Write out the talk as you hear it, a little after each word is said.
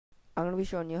I'm going to be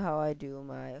showing you how I do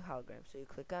my hologram. So you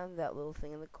click on that little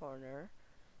thing in the corner,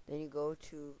 then you go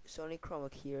to Sony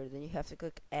Chroma key here, then you have to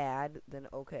click add, then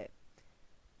OK.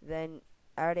 Then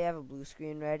I already have a blue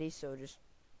screen ready, so just,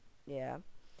 yeah.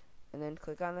 And then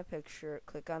click on the picture,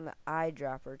 click on the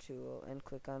eyedropper tool, and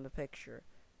click on the picture.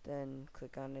 Then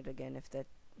click on it again if that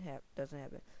doesn't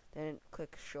happen. Then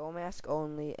click show mask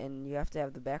only, and you have to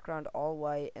have the background all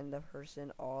white and the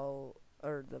person all,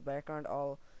 or the background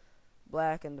all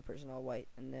black and the person all white.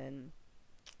 And then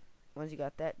once you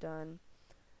got that done,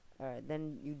 alright,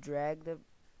 then you drag the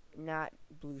not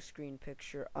blue screen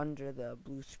picture under the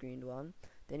blue screened one.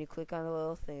 Then you click on the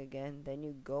little thing again. Then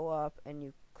you go up and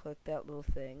you click that little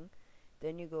thing.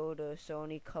 Then you go to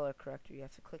Sony color corrector. You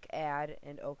have to click add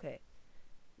and OK.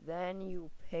 Then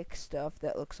you pick stuff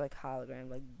that looks like hologram,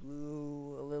 like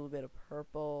blue, a little bit of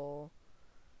purple.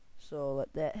 So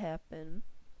let that happen.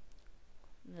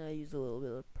 And I use a little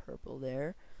bit of purple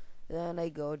there. Then I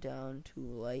go down to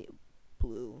light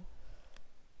blue.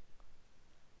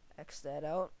 X that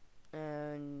out.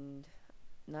 And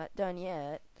not done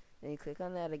yet. Then you click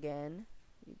on that again.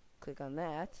 You click on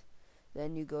that.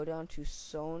 Then you go down to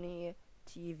Sony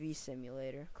TV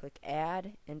Simulator. Click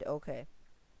add and OK.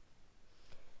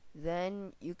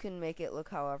 Then you can make it look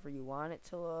however you want it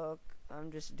to look.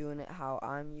 I'm just doing it how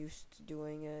I'm used to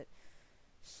doing it.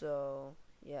 So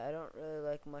yeah, I don't really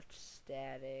like much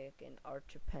static and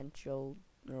archipential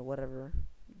or whatever.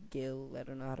 Gil, I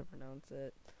don't know how to pronounce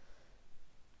it.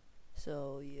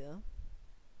 So yeah.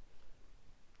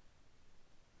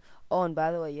 Oh, and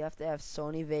by the way, you have to have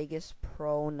Sony Vegas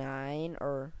Pro 9,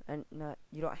 or and not.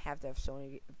 You don't have to have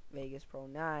Sony Vegas Pro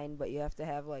 9, but you have to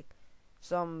have like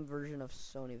some version of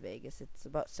Sony Vegas. It's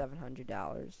about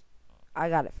 $700. I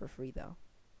got it for free though.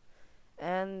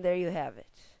 And there you have it.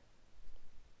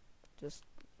 Just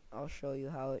I'll show you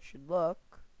how it should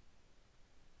look.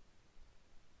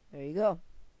 There you go.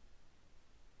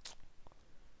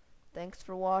 Thanks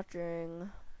for watching,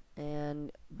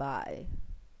 and bye.